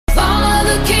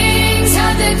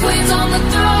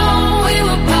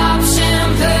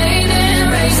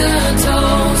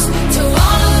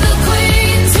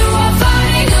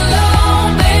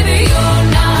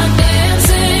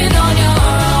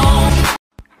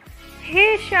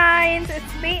Shines,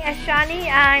 it's me Ashani,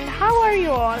 and how are you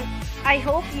all? I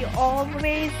hope you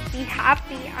always be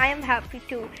happy. I am happy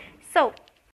too. So,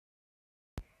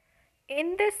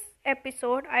 in this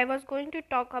episode, I was going to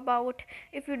talk about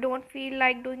if you don't feel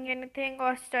like doing anything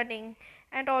or studying,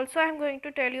 and also I'm going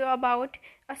to tell you about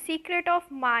a secret of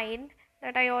mine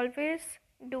that I always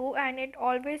do, and it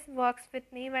always works with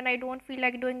me when I don't feel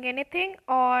like doing anything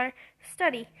or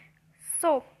study.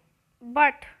 So,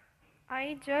 but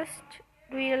I just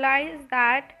realized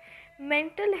that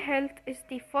mental health is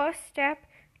the first step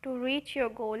to reach your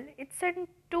goal. It's a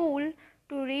tool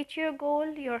to reach your goal,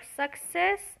 your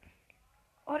success,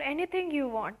 or anything you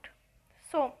want.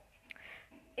 So,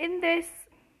 in this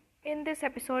in this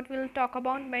episode we'll talk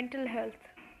about mental health.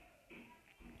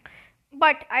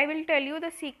 But I will tell you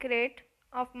the secret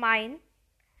of mine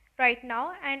right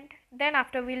now, and then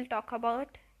after we'll talk about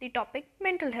the topic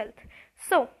mental health.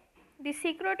 So, the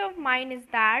secret of mine is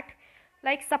that,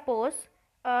 like, suppose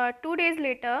 2 days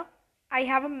later I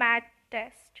have a math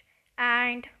test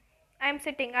and I'm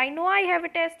sitting. I know I have a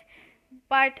test,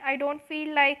 but I don't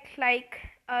feel like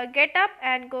get up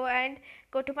and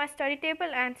go to my study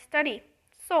table and study.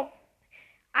 So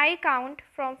I count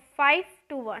from 5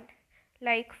 to 1,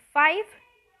 like 5,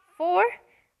 4,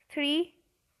 3,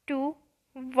 2,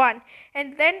 1,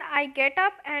 and then I get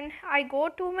up and I go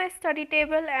to my study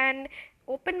table and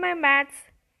open my maths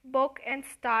book and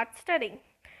start studying.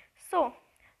 So,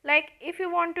 like, if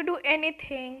you want to do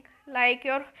anything, like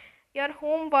your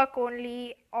homework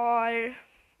only, or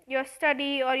your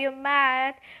study, or your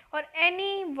math, or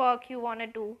any work you want to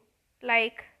do,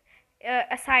 like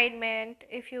assignment,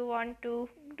 if you want to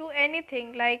do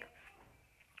anything like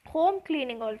home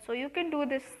cleaning also, you can do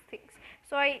these things.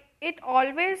 So it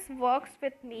always works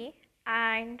with me,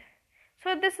 and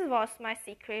so this was my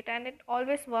secret, and it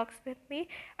always works with me.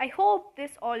 I hope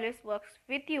this always works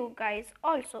with you guys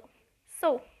also.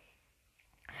 So,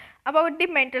 about the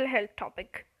mental health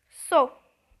topic. So,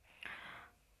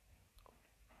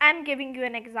 I'm giving you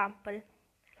an example.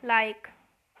 Like,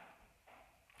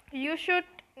 you should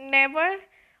never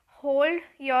hold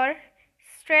your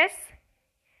stress,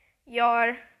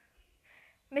 your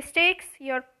mistakes,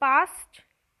 your past,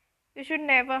 you should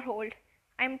never hold.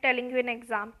 I'm telling you an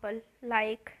example.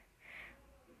 Like,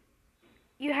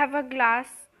 you have a glass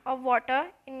of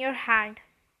water in your hand,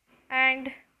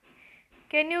 and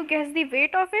can you guess the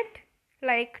weight of it?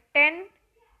 Like 10,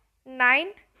 9,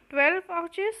 12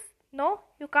 ounces? No,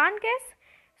 you can't guess.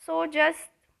 So just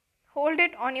hold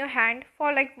it on your hand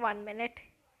for like 1 minute.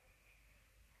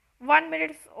 1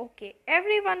 minute is okay.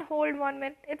 Everyone hold 1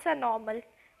 minute, it's a normal.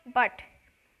 But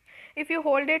if you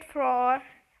hold it for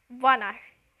 1 hour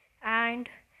and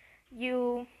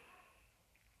you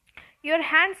your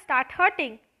hands start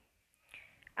hurting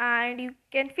and you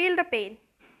can feel the pain,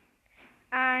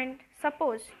 and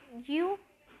suppose you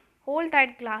hold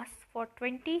that glass for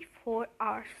 24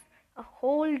 hours, a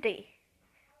whole day,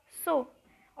 so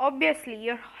obviously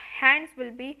your hands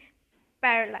will be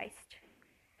paralyzed,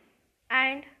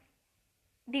 and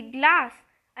the glass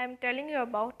I'm telling you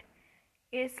about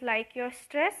is like your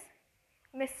stress,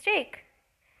 mistake,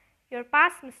 your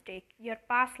past mistake, your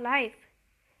past life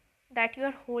that you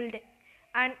are holding,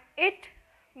 and it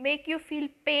make you feel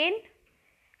pain,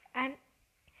 and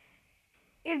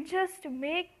it just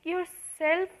make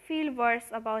yourself feel worse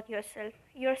about yourself.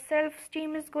 Your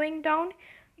self-esteem is going down,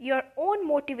 your own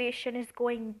motivation is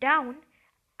going down,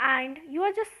 and you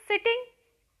are just sitting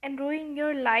and ruining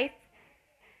your life,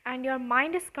 and your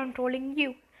mind is controlling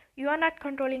you. You are not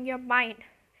controlling your mind.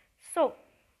 So,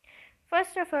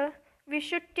 first of all, we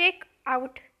should take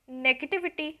out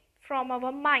negativity from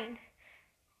our mind.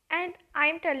 And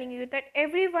I'm telling you that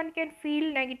everyone can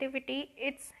feel negativity.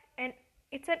 It's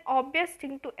an obvious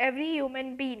thing to every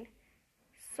human being.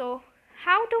 So,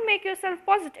 how to make yourself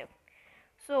positive?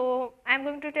 So, I'm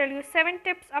going to tell you 7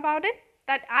 tips about it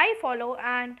that I follow,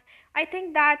 and I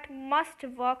think that must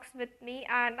works with me,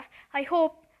 and I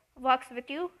hope works with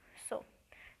you. So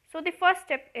the first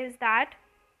tip is that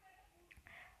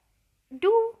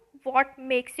do what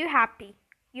makes you happy.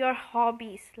 Your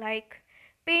hobbies, like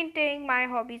painting. My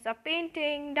hobbies are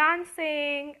painting,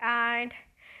 dancing, and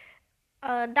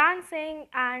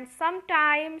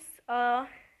sometimes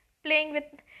playing with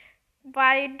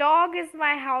my dog is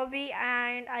my hobby,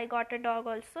 and I got a dog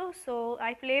also, so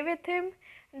I play with him.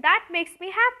 That makes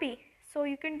me happy. So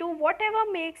you can do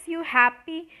whatever makes you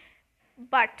happy,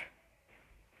 but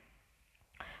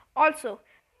also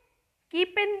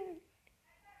keep in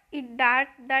it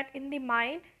that in the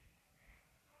mind,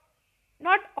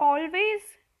 not always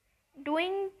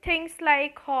doing things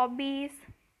like hobbies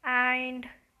and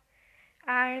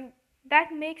and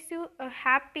that makes you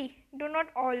happy do not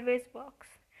always works.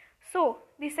 So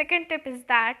the second tip is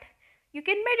that you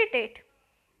can meditate.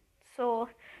 So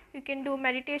you can do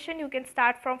meditation. You can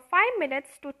start from 5 minutes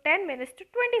to 10 minutes to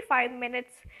 25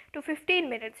 minutes to 15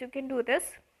 minutes. You can do this.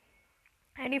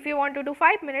 And if you want to do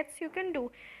 5 minutes, you can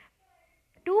do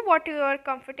what you are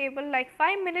comfortable, like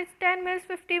 5 minutes, 10 minutes,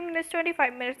 15 minutes,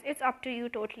 25 minutes. It's up to you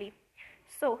totally.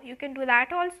 So you can do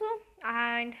that also,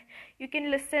 and you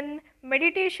can listen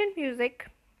meditation music.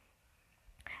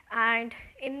 And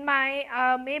in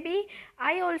my maybe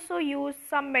I also use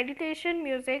some meditation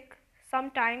music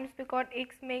sometimes because it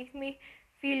makes me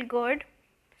feel good.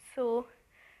 So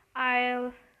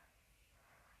i'll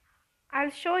I'll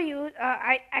show you.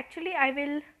 I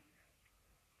will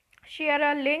share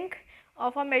a link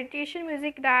of a meditation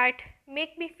music that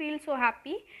make me feel so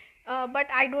happy, but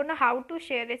I don't know how to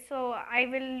share it, so I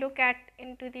will look at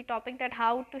into the topic that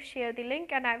how to share the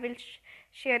link, and I will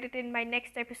share it in my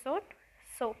next episode.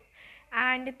 So,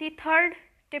 and the third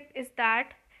tip is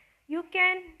that you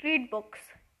can read books,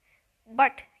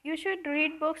 but you should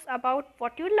read books about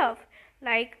what you love.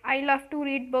 Like I love to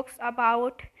read books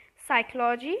about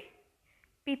psychology,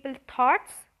 people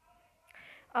thoughts,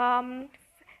 um,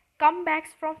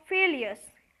 comebacks from failures,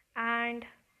 and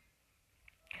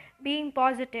being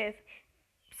positive,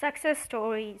 success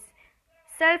stories.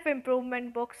 Self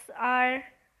improvement books are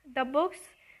the books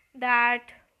that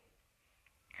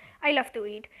I love to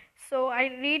read. So I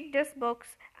read these books,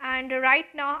 and right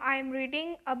now I am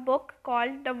reading a book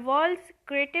called The World's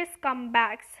Greatest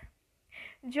Comebacks.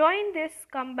 Join these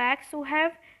comebacks who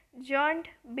have journeyed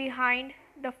behind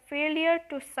the failure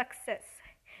to success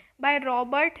by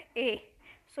Robert A.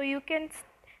 So you can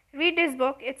read this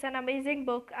book. It's an amazing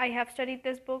book. I have studied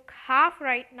this book half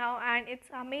right now, and it's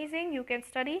amazing. You can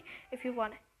study if you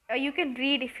want. You can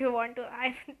read if you want to.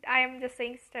 I am just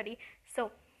saying study.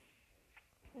 So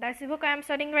that's the book I am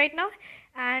studying right now.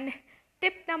 And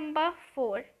tip number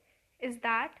 4 is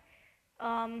that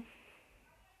um,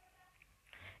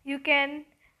 you can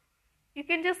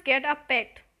just get a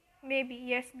pet. Maybe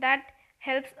yes, that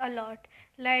helps a lot.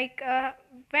 Like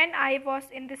when I was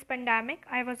in this pandemic,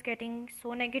 I was getting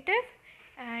so negative,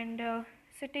 and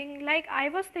sitting, like I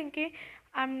was thinking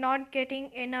I'm not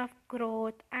getting enough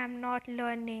growth, I'm not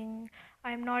learning,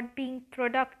 I'm not being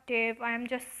productive, I'm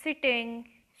just sitting.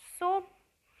 So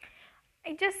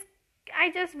I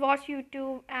just watch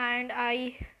YouTube, and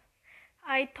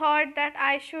I thought that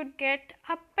I should get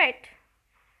a pet,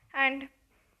 and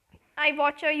I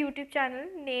watch a YouTube channel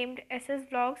named SS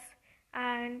Vlogs,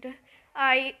 and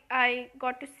I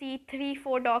got to see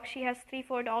 3-4 dogs. She has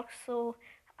 3-4 dogs, so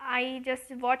I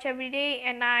just watch every day,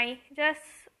 and I just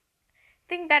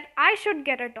think that I should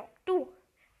get a dog too.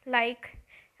 Like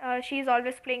she's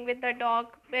always playing with the dog,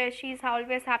 she's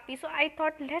always happy. So I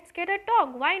thought, let's get a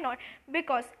dog. Why not?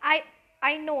 Because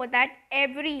I know that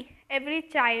every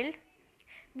child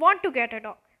want to get a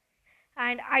dog,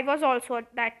 and I was also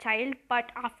that child.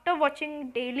 But after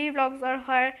watching daily vlogs or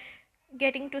her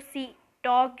getting to see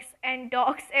dogs and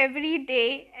dogs every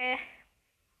day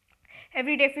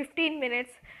 15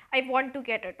 minutes, I want to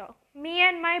get a dog. Me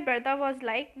and my brother was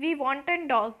like, we want a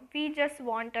dog, we just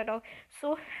want a dog.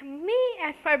 So me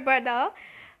and my brother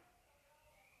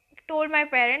told my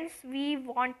parents we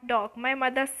want dog. My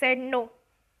mother said no,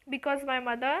 because my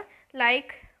mother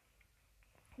like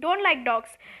don't like dogs,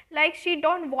 like she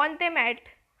don't want them at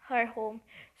her home.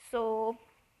 So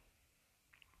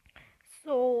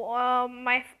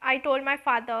I told my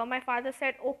father. My father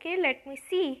said, okay, let me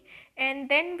see. And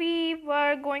then we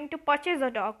were going to purchase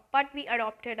a dog, but we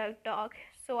adopted a dog.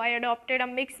 So I adopted a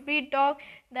mixed breed dog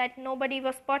that nobody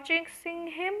was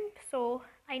purchasing him, so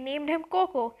I named him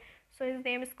Coco. So his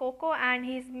name is Coco, and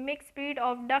he's mixed breed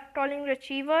of duck calling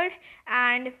retriever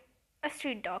and a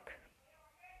street dog.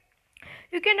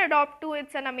 You can adopt too.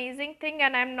 It's an amazing thing,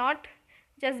 and I'm not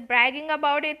just bragging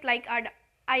about it. Like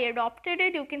I adopted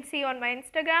it, you can see on my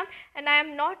Instagram, and I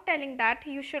am not telling that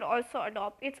you should also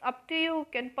adopt. It's up to you. You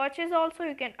can purchase also,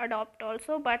 you can adopt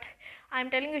also, but I'm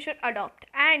telling you should adopt.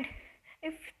 And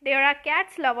if there are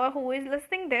cats lover who is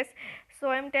listening this, so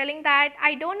I'm telling that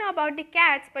I don't know about the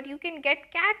cats, but you can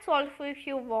get cats also if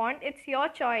you want. It's your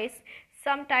choice.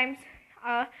 Sometimes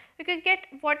you can get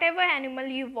whatever animal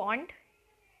you want,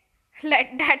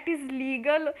 like that is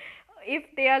legal. If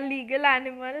they are legal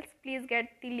animals, please get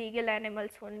the legal animals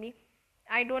only.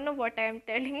 I don't know what I am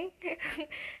telling.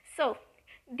 So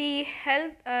the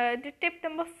tip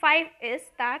number 5 is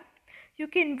that you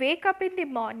can wake up in the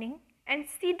morning and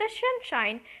see the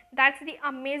sunshine. That's the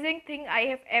amazing thing I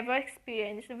have ever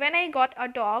experienced. When I got a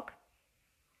dog,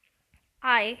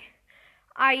 I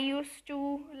I used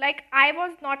to, like, I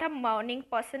was not a morning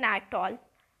person at all.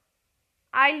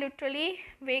 I literally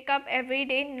wake up every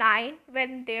day 9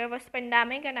 when there was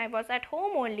pandemic and I was at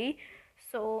home only.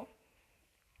 So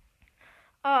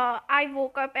I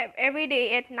woke up every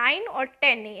day at 9 or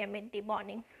 10 a.m. in the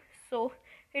morning. So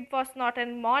it was not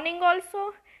in morning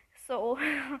also. So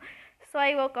so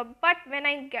I woke up. But when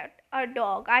I get a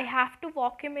dog, I have to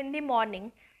walk him in the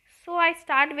morning. So I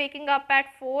start waking up at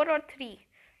 4 or 3.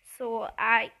 So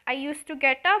I used to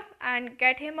get up and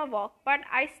get him a walk. But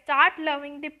I start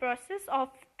loving the process of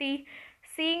the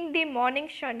seeing the morning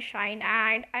sunshine,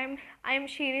 and I'm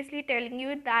seriously telling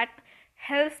you that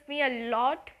helps me a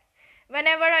lot.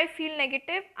 Whenever I feel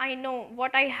negative, I know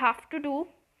what I have to do,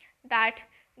 that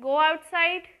go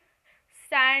outside,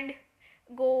 stand,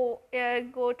 go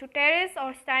to terrace,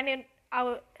 or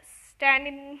stand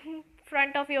in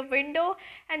front of your window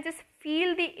and just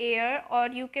feel the air, or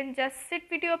you can just sit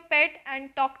with your pet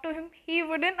and talk to him. He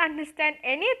wouldn't understand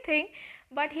anything,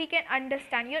 but he can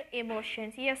understand your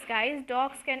emotions. Yes guys,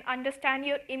 dogs can understand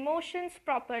your emotions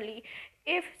properly.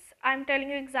 If I'm telling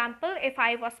you example, if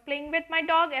I was playing with my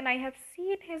dog and I have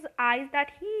seen his eyes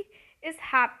that he is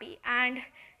happy, and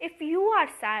if you are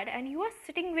sad and you are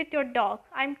sitting with your dog,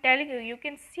 I'm telling you, you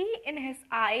can see in his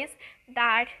eyes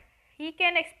that he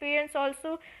can experience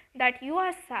also that you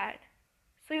are sad.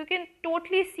 So you can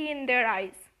totally see in their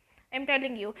eyes, I'm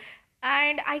telling you.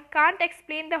 And I can't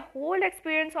explain the whole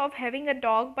experience of having a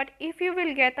dog, but if you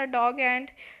will get a dog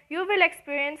and you will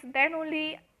experience, then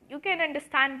only you can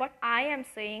understand what I am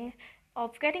saying.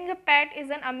 Of getting a pet is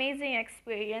an amazing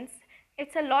experience.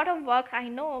 It's a lot of work, I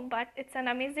know, but it's an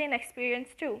amazing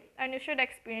experience too, and you should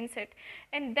experience it.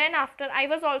 And then after, I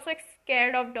was also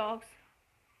scared of dogs.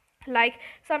 Like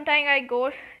sometimes I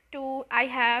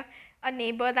have a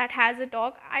neighbor that has a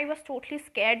dog. I was totally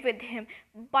scared with him.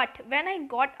 But when I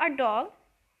got a dog,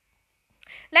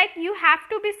 like, you have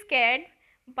to be scared,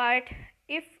 but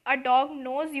if a dog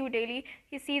knows you daily,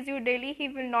 he sees you daily, he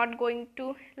will not going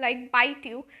to like bite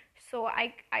you. So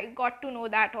I got to know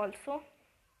that also.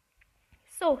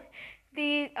 So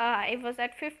the I was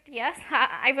at 50, yes.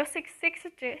 I was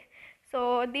 60.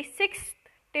 So the sixth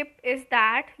tip is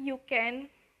that you can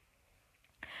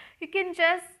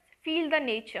just feel the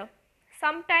nature.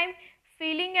 Sometimes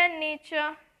feeling in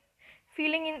nature,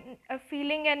 feeling in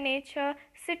nature,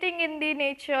 sitting in the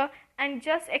nature and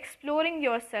just exploring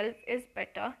yourself is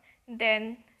better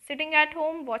than sitting at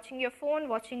home watching your phone,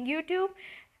 watching YouTube,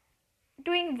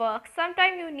 doing work.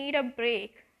 Sometimes you need a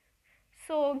break,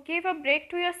 so give a break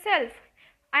to yourself.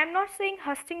 I'm not saying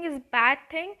hustling is bad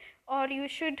thing, or you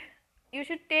should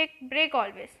take break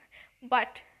always,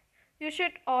 but you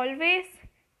should always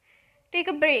take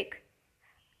a break.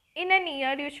 In a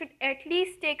year, you should at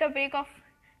least take a break of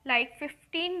like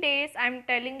 15 days. I'm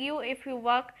telling you, if you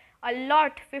work a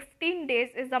lot, 15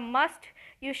 days is a must.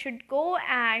 You should go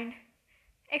and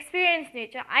experience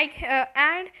nature.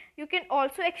 And you can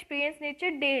also experience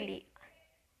nature daily,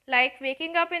 like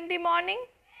waking up in the morning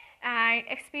and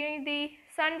experience the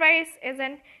sunrise is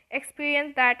an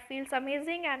experience that feels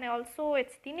amazing, and also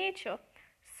it's the nature.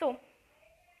 So,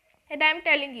 and I'm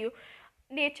telling you,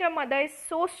 nature mother is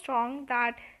so strong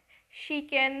that she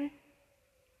can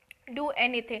do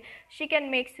anything. She can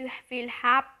make you feel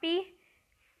happy,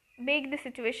 make the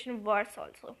situation worse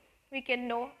also. We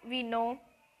know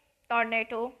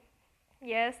tornado,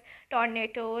 yes,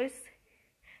 tornadoes,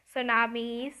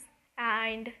 tsunamis,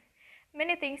 and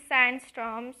many things,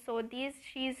 sandstorms. So these,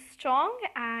 she's strong,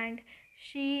 and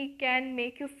she can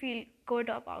make you feel good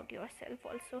about yourself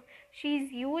also.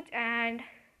 She's huge, and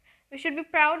we should be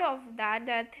proud of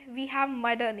that we have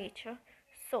mother nature.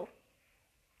 So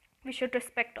we should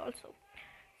respect also.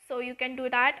 So you can do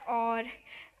that. Or,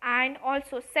 and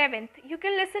also seventh, you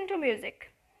can listen to music.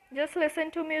 Just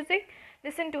listen to music,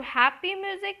 listen to happy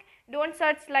music. Don't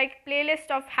search like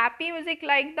playlist of happy music,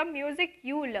 like the music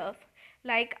you love.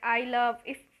 Like I love,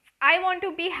 if I want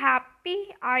to be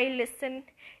happy, I listen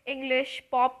English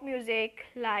pop music,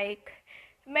 like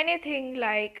many things.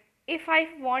 Like if I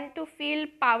want to feel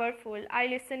powerful, I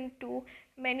listen to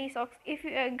many songs. If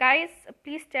guys,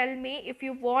 please tell me if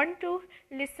you want to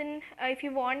listen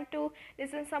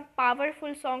some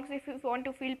powerful songs, if you want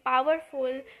to feel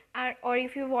powerful, or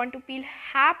if you want to feel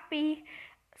happy.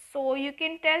 So you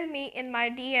can tell me in my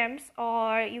DMs,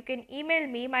 or you can email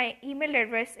me. My email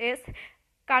address is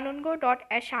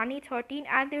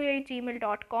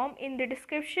kanungo.ashani13@gmail.com. In the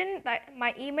description, that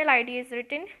my email ID is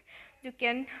written. You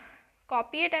can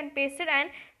copy it and paste it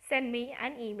and send me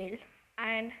an email.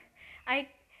 And I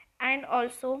and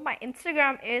also my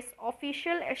Instagram is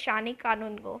official Ashani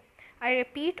Kanungo. I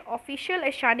repeat, official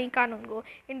Ashani Kanungo.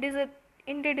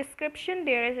 in the description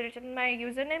there is written my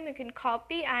username. You can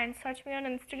copy and search me on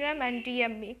Instagram and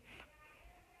DM me.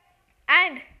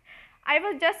 And I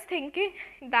was just thinking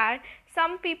that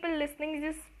some people listening to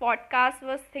this podcast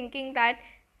was thinking that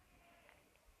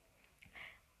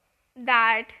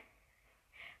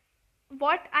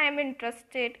what I am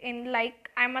interested in, like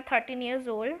I'm a 13 years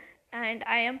old and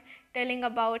I am telling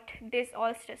about this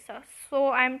all stressor.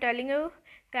 So I'm telling you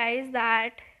guys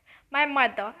that my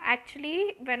mother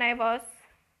actually when I was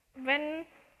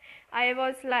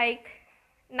like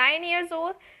 9 years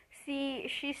old,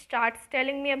 she starts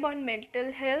telling me about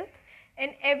mental health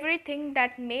and everything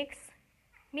that makes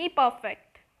me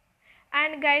perfect.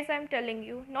 And guys, I'm telling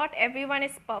you, not everyone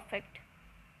is perfect.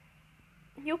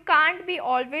 You can't be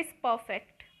always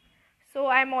perfect. So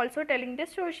I'm also telling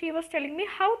this. So she was telling me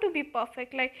how to be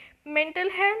perfect, like mental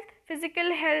health,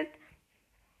 physical health.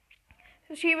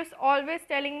 So she was always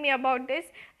telling me about this.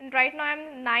 And right now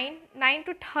I'm 9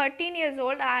 to 13 years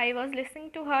old. I was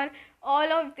listening to her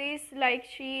all of this, like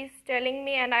she's telling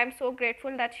me, and I'm so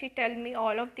grateful that she tell me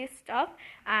all of this stuff.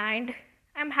 And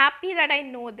I'm happy that I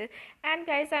know this. And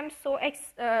guys, I'm so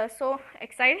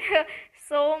excited,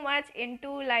 so much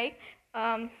into like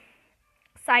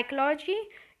psychology,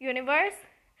 universe,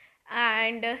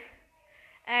 and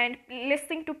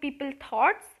listening to people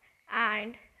thoughts,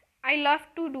 and I love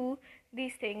to do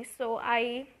these things. So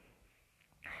I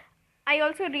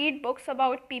also read books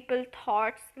about people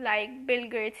thoughts, like Bill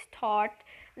Gates thought,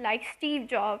 like Steve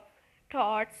Jobs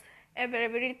thoughts,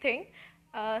 everything.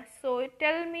 So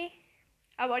tell me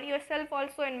about yourself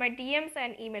also in my DMs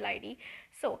and email ID.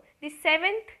 So the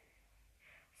seventh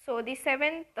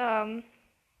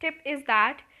tip is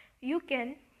that you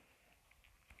can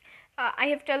I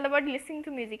have told about listening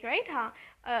to music, right?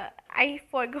 I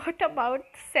forgot about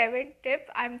seventh tip.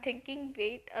 I'm thinking,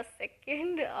 wait a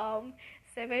second.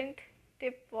 Seventh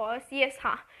tip was, yes,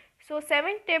 So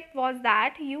seventh tip was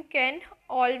that you can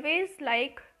always,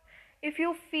 like, if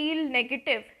you feel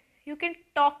negative, you can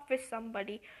talk with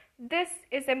somebody. This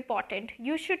is important.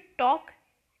 You should talk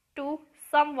to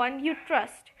someone you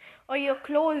trust, or your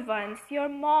close ones, your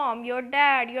mom, your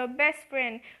dad, your best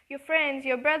friend, your friends,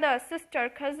 your brother, sister,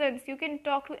 cousins. You can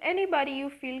talk to anybody you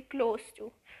feel close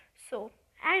to. So,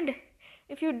 and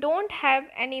if you don't have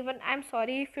anyone, I'm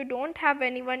sorry, if you don't have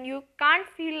anyone, you can't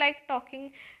feel like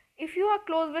talking. If you are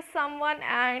close with someone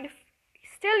and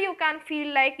still you can't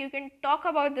feel like you can talk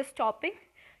about this topic,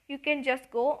 you can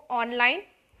just go online,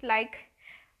 like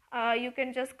you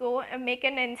can just go and make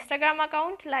an Instagram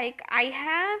account. Like I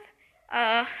have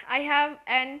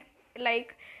an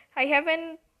like I have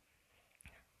an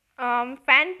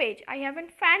fan page. I have a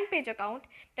fan page account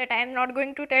that I am not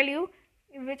going to tell you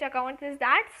which account is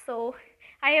that. So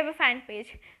I have a fan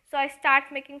page. So I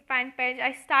start making fan page.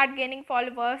 I start gaining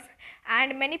followers,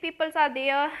 and many people are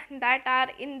there that are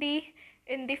in the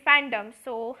fandom.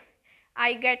 So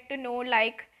I get to know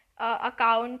like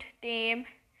account name,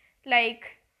 like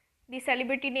the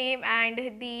celebrity name, and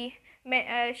the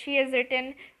she has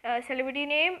written celebrity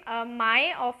name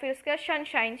my office ka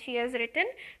Sunshine she has written.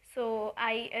 So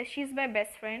she's my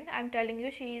best friend. I'm telling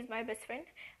you, she is my best friend.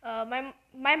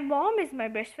 My mom is my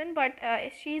best friend, but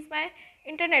she's my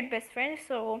internet best friend.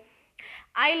 So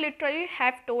I literally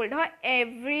have told her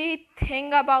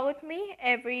everything about me,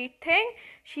 everything.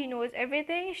 She knows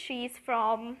everything. She's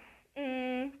from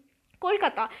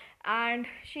Kolkata, and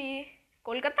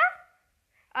Kolkata.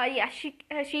 Yeah,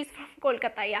 she's from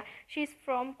Kolkata. Yeah, she's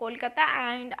from Kolkata,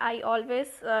 and I always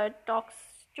talks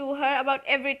to her about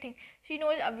everything. She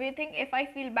knows everything. If I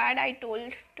feel bad, I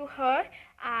told to her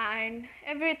and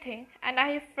everything. And I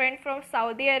have friend from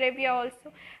Saudi Arabia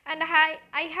also, and I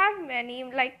have many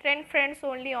like 10 friends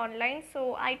only online.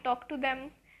 So I talk to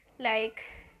them, like,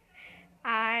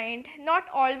 and not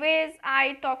always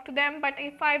I talk to them, but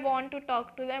if I want to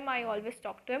talk to them, I always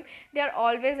talk to them. They are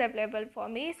always available for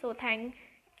me. So thank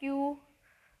you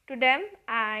to them,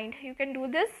 and you can do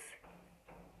this.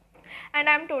 And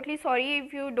I'm totally sorry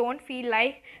if you don't feel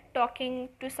like talking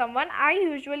to someone. I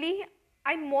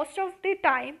most of the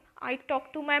time I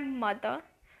talk to my mother.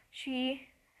 she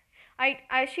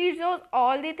she knows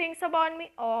all the things about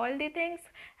me, all the things.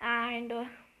 And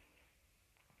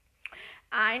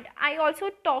I also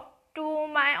talk to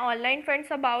my online friends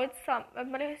about some.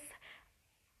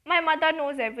 My mother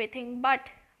knows everything, but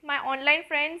my online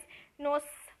friends knows,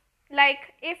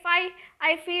 like, if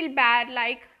I feel bad,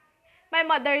 like my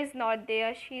mother is not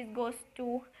there, she goes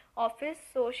to office,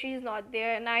 so she's not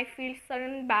there, and I feel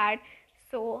sudden bad.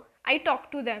 So I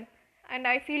talk to them and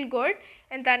I feel good,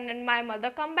 and then when my mother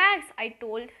come back,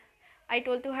 I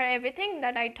told to her everything,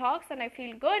 that I talks and I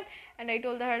feel good, and I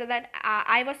told her that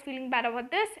I was feeling bad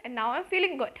about this and now I'm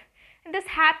feeling good. And this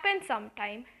happens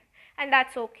sometime, and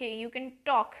that's okay. You can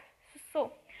talk.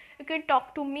 So you can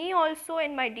talk to me also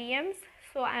in my DMs.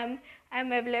 So I'm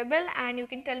available, and you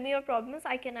can tell me your problems.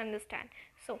 I can understand.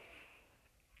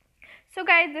 So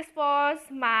guys, this was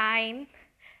my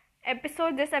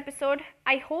this episode.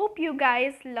 I hope you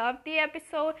guys loved the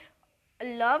episode,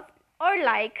 love or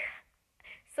like.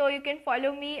 So you can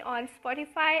follow me on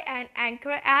Spotify and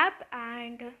Anchor app,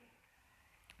 and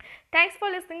thanks for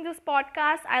listening to this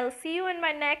podcast. I'll see you in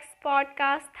my next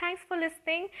podcast. Thanks for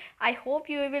listening. I hope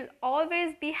you will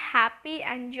always be happy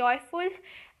and joyful,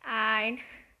 and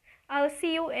I'll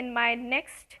see you in my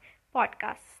next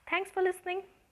podcast. Thanks for listening.